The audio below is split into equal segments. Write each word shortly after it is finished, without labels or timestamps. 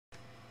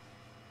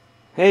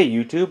Hey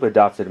YouTube,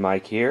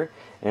 AdoptedMike here,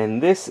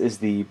 and this is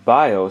the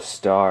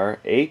BioStar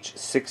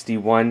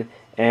H61MGC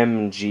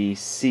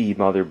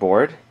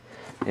motherboard,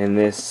 and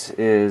this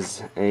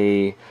is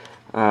a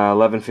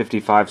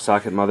 1155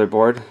 socket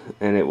motherboard,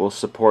 and it will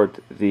support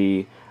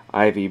the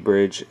Ivy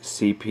Bridge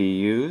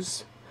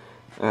CPUs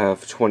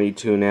of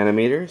 22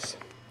 nanometers.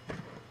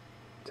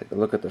 Take a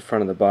look at the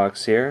front of the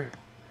box here.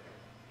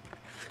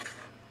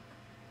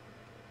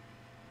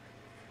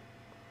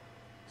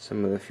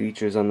 Some of the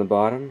features on the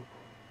bottom.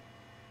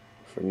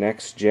 For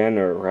next gen,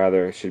 or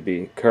rather it should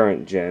be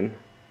current gen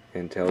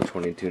Intel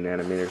 22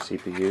 nanometer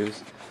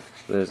CPUs.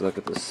 There's a look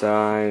at the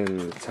side and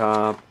the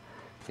top,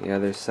 the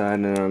other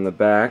side, and on the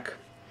back.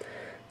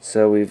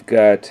 So we've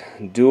got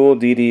dual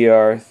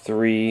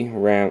DDR3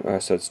 RAM,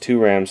 so it's 2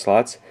 RAM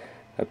slots,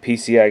 a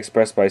PCI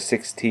Express by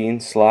 16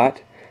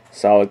 slot,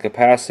 solid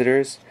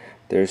capacitors.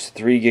 There's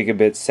 3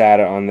 gigabit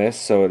SATA on this,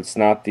 so it's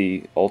not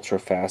the ultra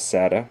fast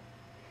SATA.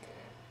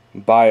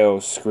 Bio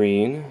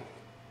screen,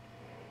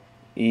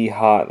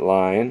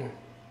 E-hotline,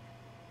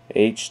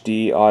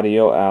 HD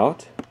audio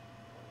out,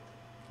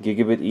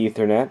 gigabit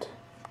Ethernet,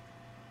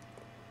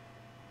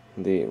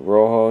 the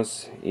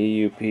Rojos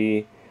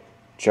EUP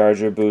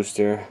charger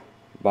booster,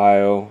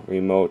 Bio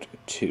Remote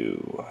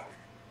 2.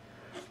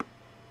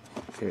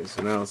 Okay,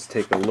 so now let's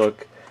take a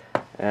look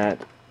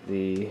at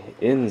the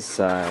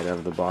inside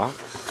of the box.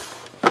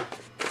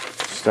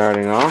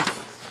 Starting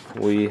off,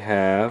 we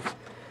have,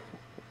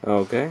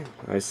 okay,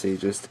 I see,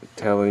 just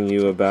telling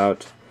you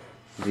about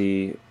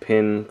the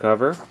pin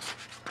cover.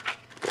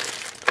 We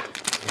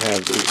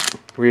have the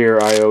rear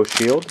I/O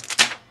shield,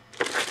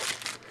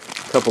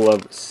 a couple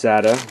of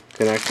SATA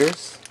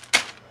connectors.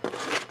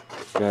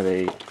 Got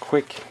a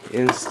quick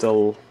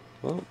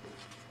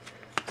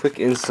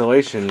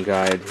installation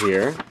guide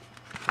here.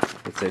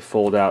 It's a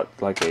fold out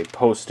like a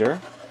poster.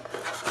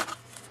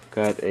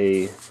 Got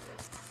a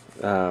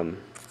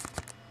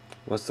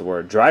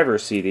driver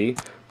CD.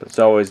 But it's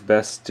always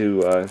best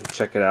to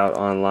check it out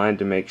online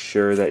to make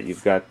sure that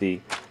you've got the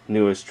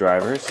newest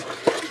drivers.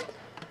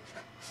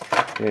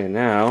 Okay,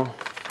 now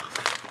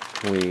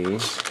we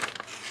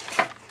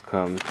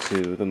come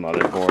to the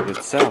motherboard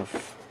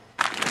itself.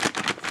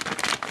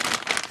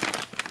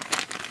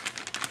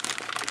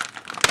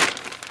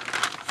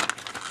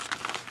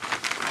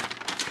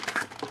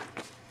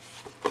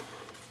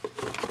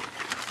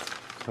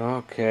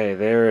 Okay,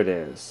 there it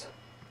is.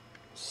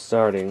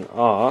 Starting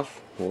off,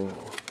 we'll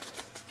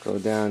go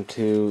down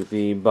to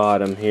the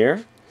bottom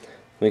here.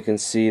 We can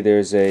see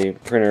there's a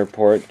printer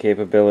port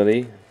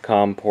capability,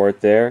 COM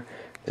port there.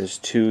 There's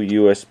 2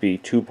 USB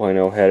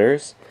 2.0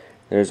 headers.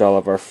 There's all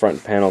of our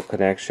front panel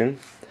connection.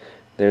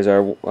 There's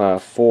our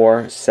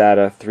 4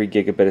 SATA 3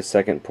 gigabit a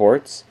second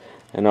ports.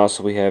 And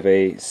also we have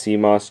a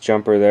CMOS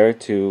jumper there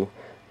to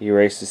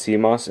erase the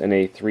CMOS, and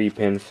a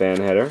 3-pin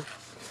fan header.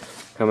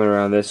 Coming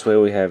around this way,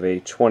 we have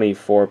a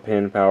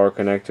 24-pin power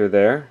connector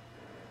there.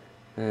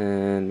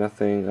 And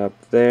nothing up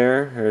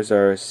there. Here's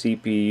our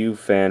CPU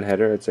fan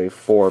header. It's a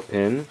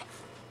 4-pin.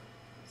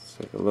 Let's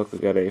take a look. We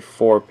got a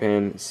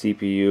 4-pin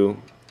CPU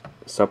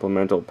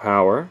supplemental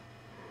power.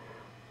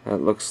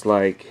 That looks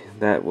like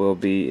that will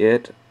be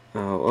it.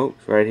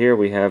 Right here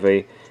we have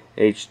a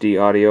HD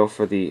audio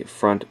for the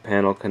front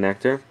panel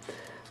connector.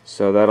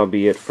 So that'll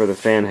be it for the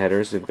fan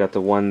headers. We've got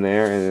the one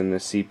there and then the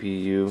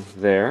CPU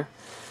there.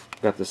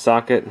 We've got the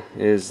socket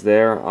is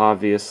there,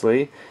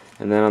 obviously.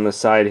 And then on the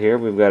side here,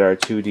 we've got our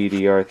 2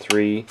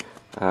 DDR3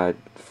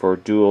 for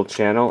dual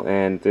channel,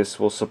 and this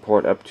will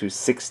support up to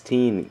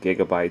 16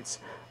 gigabytes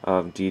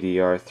of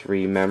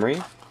DDR3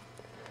 memory.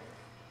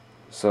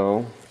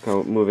 So,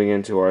 moving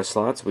into our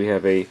slots, we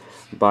have a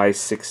by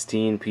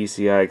 16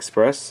 PCI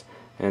Express,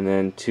 and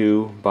then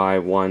 2 by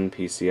 1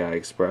 PCI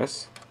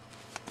Express.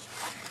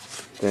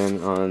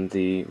 Then on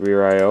the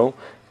rear I/O,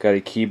 got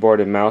a keyboard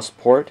and mouse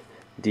port,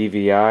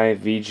 DVI,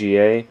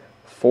 VGA,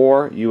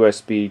 4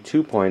 USB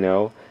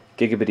 2.0,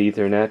 gigabit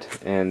Ethernet,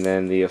 and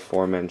then the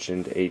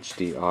aforementioned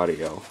HD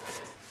audio.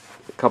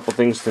 A couple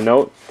things to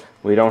note: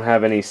 we don't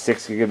have any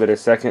 6 gigabit a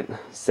second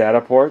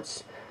SATA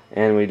ports,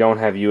 and we don't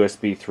have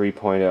USB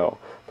 3.0.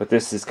 But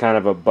this is kind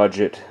of a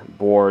budget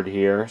board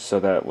here, so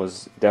that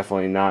was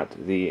definitely not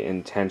the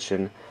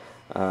intention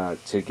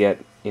to get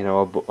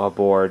a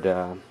board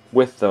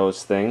with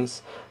those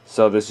things.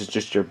 So this is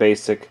just your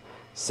basic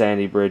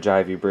Sandy Bridge,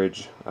 Ivy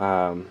Bridge.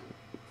 Well,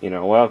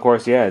 of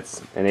course, yeah,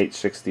 it's an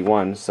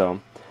H61, so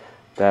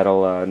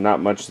that'll not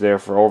much there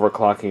for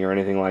overclocking or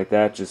anything like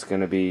that. Just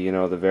going to be,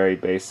 the very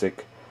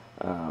basic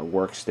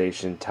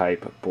workstation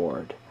type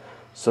board.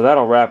 So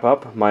that'll wrap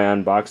up my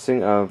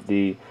unboxing of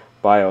the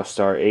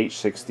BioStar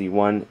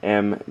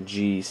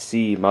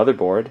H61MGC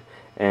motherboard.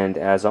 And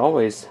as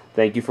always,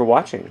 thank you for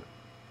watching.